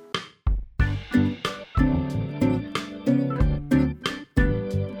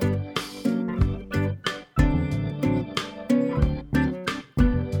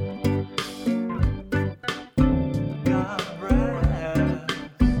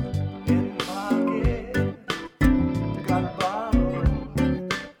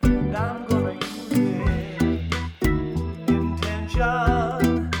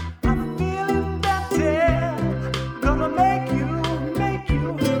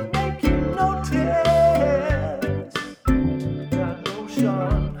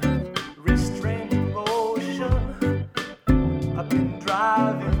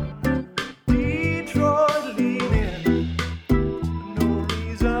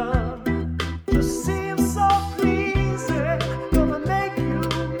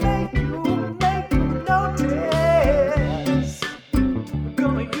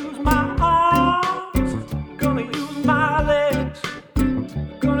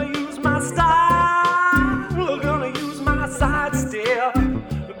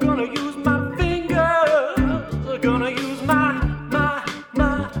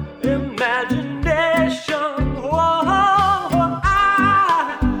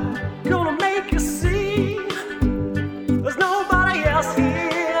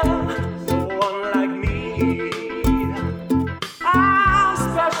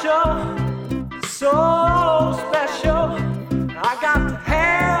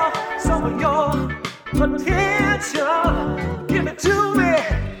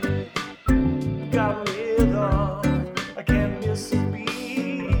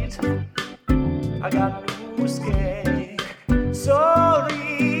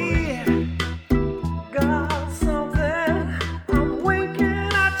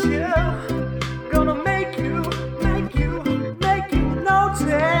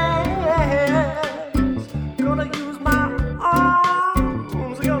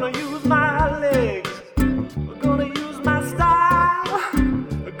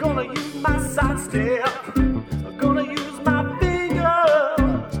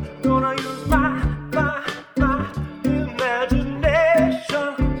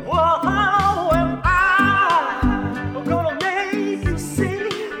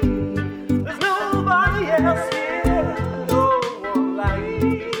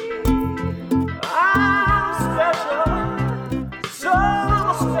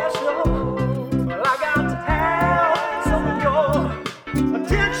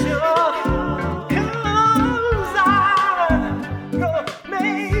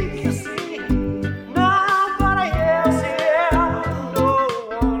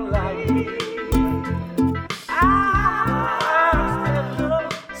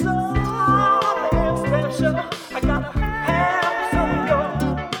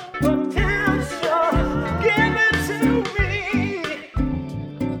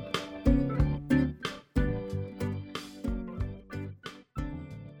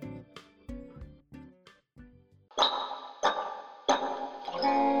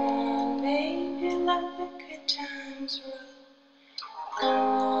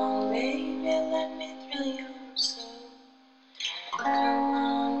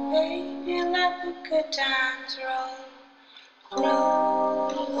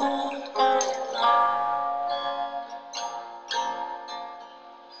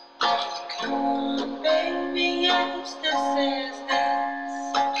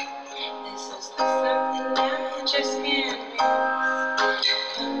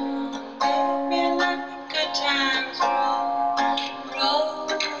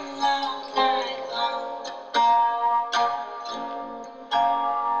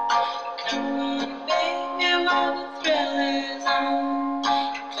 Come on, baby, while the thrill is on.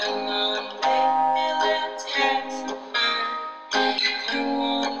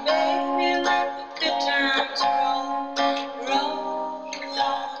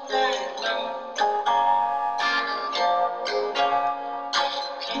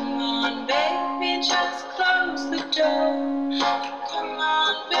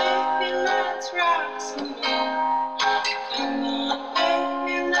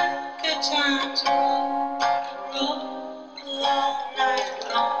 good times roll, roll all night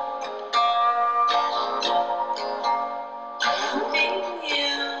long. Loving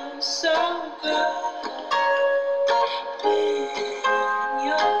you so good when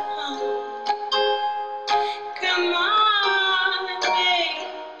you're home. Come on,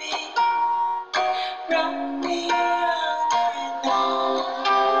 baby, roll me all night long.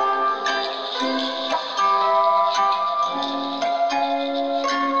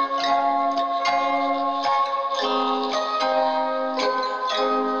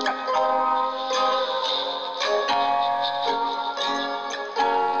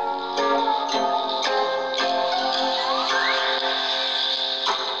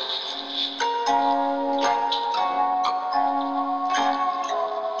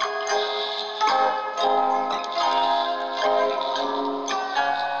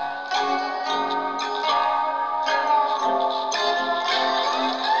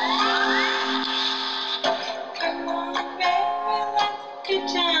 Come on, baby, let the good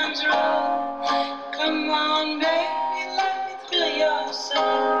times roll. Come on, baby, let me thrill your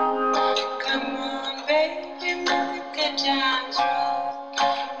soul. Come on, baby, let the good times roll.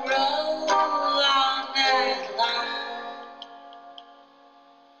 Roll all night long.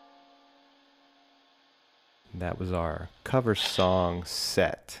 That was our cover song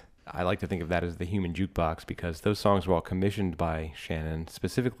set. I like to think of that as the human jukebox because those songs were all commissioned by Shannon,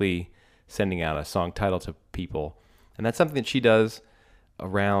 specifically sending out a song title to people. And that's something that she does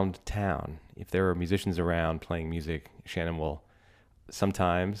around town. If there are musicians around playing music, Shannon will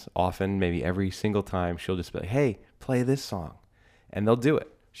sometimes, often, maybe every single time, she'll just be like, hey, play this song. And they'll do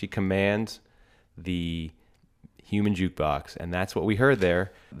it. She commands the human jukebox, and that's what we heard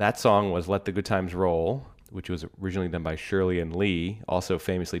there. That song was Let the Good Times Roll, which was originally done by Shirley and Lee, also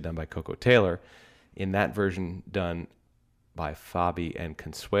famously done by Coco Taylor. In that version done by Fabi and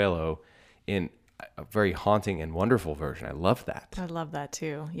Consuelo in a very haunting and wonderful version. I love that. I love that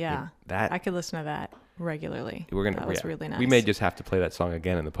too. Yeah. That I could listen to that regularly. That was really nice. We may just have to play that song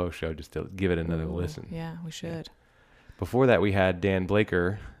again in the post show just to give it another listen. Yeah, we should. Before that, we had Dan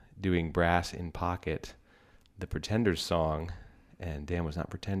Blaker doing Brass in Pocket, the Pretenders song, and Dan was not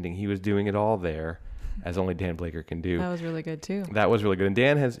pretending. He was doing it all there, as only Dan Blaker can do. That was really good too. That was really good. And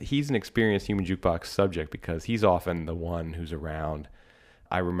Dan he's an experienced human jukebox subject because he's often the one who's around.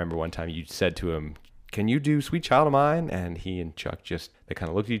 I remember one time you said to him, can you do Sweet Child of Mine? And he and Chuck they kind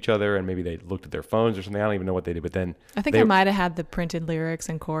of looked at each other and maybe they looked at their phones or something. I don't even know what they did. But then I think I might have had the printed lyrics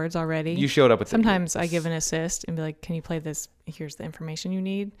and chords already. You showed up with Sometimes I give an assist and be like, can you play this? Here's the information you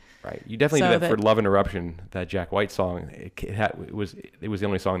need. Right. You definitely did that for Love Interruption, that Jack White song. It was the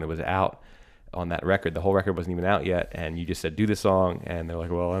only song that was out on that record. The whole record wasn't even out yet. And you just said, do the song. And they're like,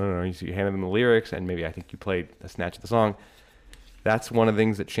 well, I don't know. You handed them the lyrics and maybe I think you played a snatch of the song. That's one of the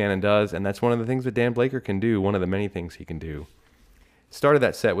things that Shannon does, and that's one of the things that Dan Blaker can do, one of the many things he can do. Started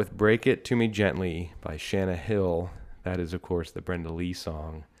that set with Break It To Me Gently by Shanna Hill. That is, of course, the Brenda Lee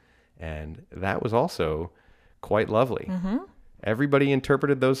song, and that was also quite lovely. Mm-hmm. Everybody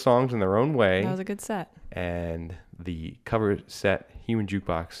interpreted those songs in their own way. That was a good set. And the cover set, Human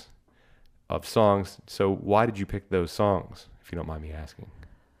Jukebox, of songs. So why did you pick those songs, if you don't mind me asking?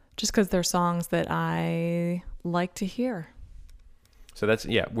 Just because they're songs that I like to hear. So that's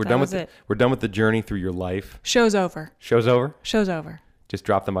we're done with the journey through your life. Show's over. Show's over? Show's over. Just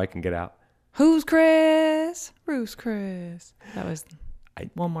drop the mic and get out. Who's Chris? Who's Chris? That was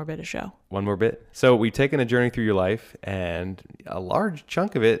one more bit of show. One more bit. So we've taken a journey through your life, and a large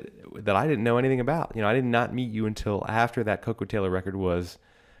chunk of it that I didn't know anything about. I did not meet you until after that Coco Taylor record was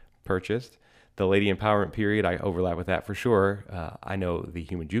purchased. The Lady Empowerment period, I overlap with that for sure. I know the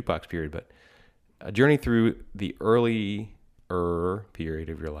Human Jukebox period, but a journey through the early period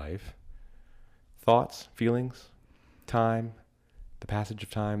of your life. Thoughts, feelings, time, the passage of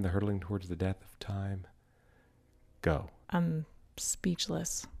time, the hurtling towards the death of time. Go. I'm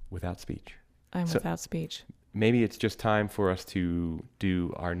speechless. Without speech. I'm without speech. Maybe it's just time for us to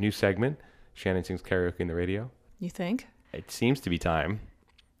do our new segment, Shannon Sings Karaoke in the Radio. You think? It seems to be time.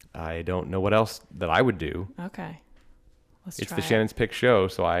 I don't know what else that I would do. Okay. Let's try it. It's the it. Shannon's Pick show,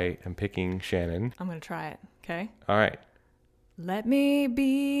 so I am picking Shannon. I'm going to try it, okay? All right. Let me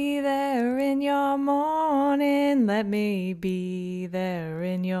be there in your morning. Let me be there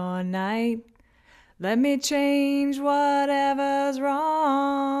in your night. Let me change whatever's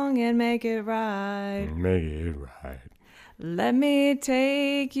wrong and make it right. Make it right. Let me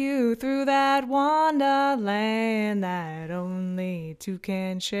take you through that wonderland that only two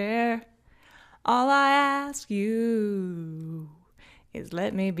can share. All I ask you is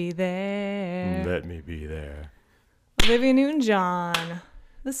let me be there. Let me be there. Olivia Newton-John.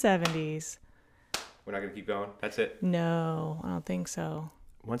 the 70s. We're not going to keep going? That's it? No, I don't think so.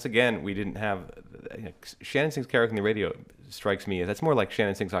 Once again, we didn't have... Shannon sings karaoke on the radio strikes me as... That's more like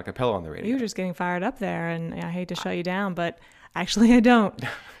Shannon sings a cappella on the radio. You were just getting fired up there, and I hate to shut you down, but actually I don't.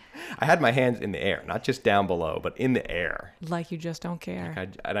 I had my hands in the air, not just down below, but in the air. Like you just don't care.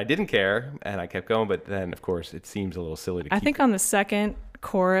 And I didn't care, and I kept going, but then, of course, it seems a little silly to keep... I think on the second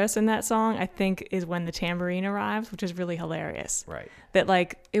chorus in that song, I think is when the tambourine arrives, which is really hilarious. Right. That,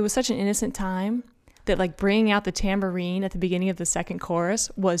 like, it was such an innocent time that, like, bringing out the tambourine at the beginning of the second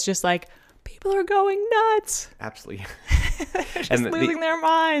chorus was just like, people are going nuts. Absolutely. They're just losing their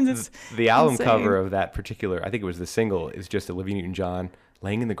minds. It's the album insane. cover of that particular, I think it was the single, is just Olivia Newton-John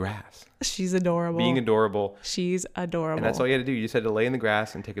laying in the grass. She's adorable. Being adorable. She's adorable. And that's all you had to do. You just had to lay in the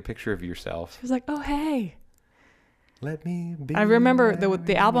grass and take a picture of yourself. She was like, oh, hey. Let me be. I remember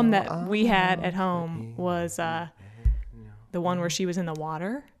the album that we had at home was the one where she was in the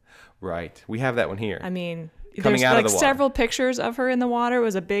water. Right. We have that one here. I mean, Coming there's out like of the water. several pictures of her in the water. It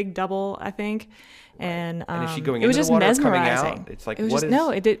was a big double, I think. And, And is she going it was into just the water or coming mesmerizing. out? It's like, it was what just, is- no,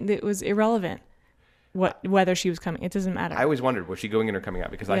 it was irrelevant. Whether she was coming, it doesn't matter. I always wondered, was she going in or coming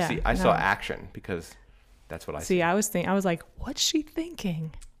out? Because I saw action, because that's what I see. I was like, what's she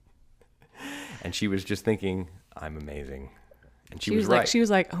thinking? And she was just thinking, I'm amazing. And she was like, right. she was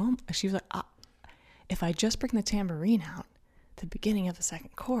like, if I just bring the tambourine out at the beginning of the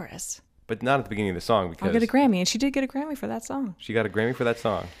second chorus, But not at the beginning of the song, because I'll get a Grammy. And she did get a Grammy for that song. she got a Grammy for that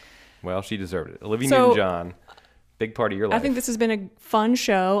song. Well, she deserved it. Olivia So- Newton-John, big part of your life. I think this has been a fun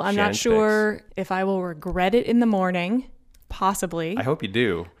show. I'm not Shannon's sure if I will regret it in the morning. Possibly. I hope you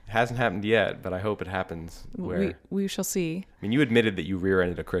do. It hasn't happened yet, but I hope it happens. Where We shall see. I mean, you admitted that you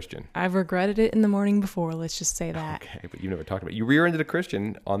rear-ended a Christian. I've regretted it in the morning before. Let's just say that. Okay, but you've never talked about it. You rear-ended a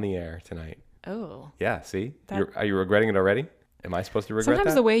Christian on the air tonight. Oh. Yeah, see? That- Are you regretting it already? Am I supposed to regret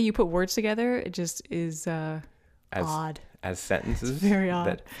Sometimes that? the way you put words together, it just is odd. As sentences very odd.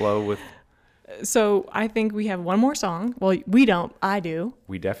 that flow with... So I think we have one more song. Well, we don't. I do.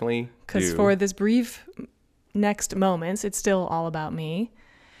 We definitely Because do. for this brief next moments, it's still all about me.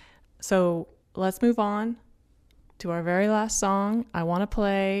 So let's move on to our very last song. I want to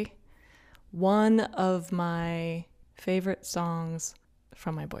play one of my favorite songs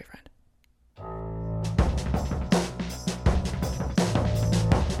from my boyfriend.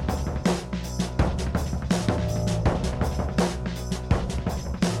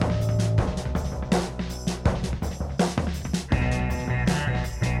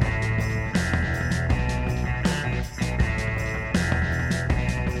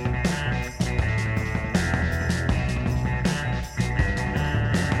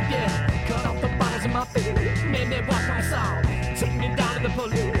 Yeah, cut off the bottles in my feet, made me walk my song. Took me down to the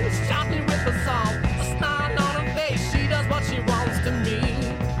police, shot me with a song. A smile on her face, she does what she wants to me.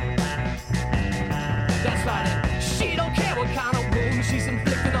 That's right, and she don't care what kind of wound she's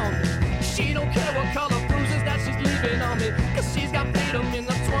inflicting on me. She don't care what color bruises that she's leaving on me. Cause she's got freedom in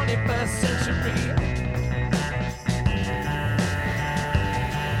the 21st century.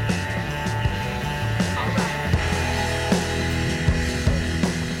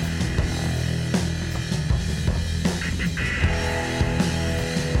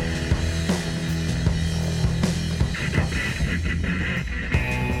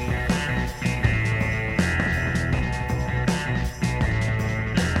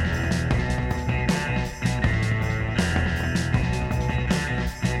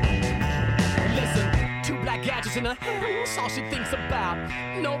 Listen, two black gadgets in her hands, all she thinks about.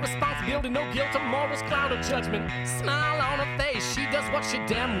 No responsibility, no guilt, or morals, cloud or judgment. Smile on her face, she does what she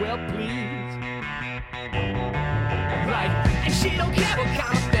damn well please. Right, and she don't care what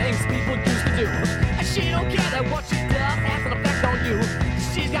kind of things people used to do. And she don't care that what she does has an effect on you.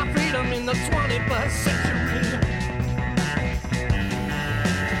 She's got freedom in the 21st century.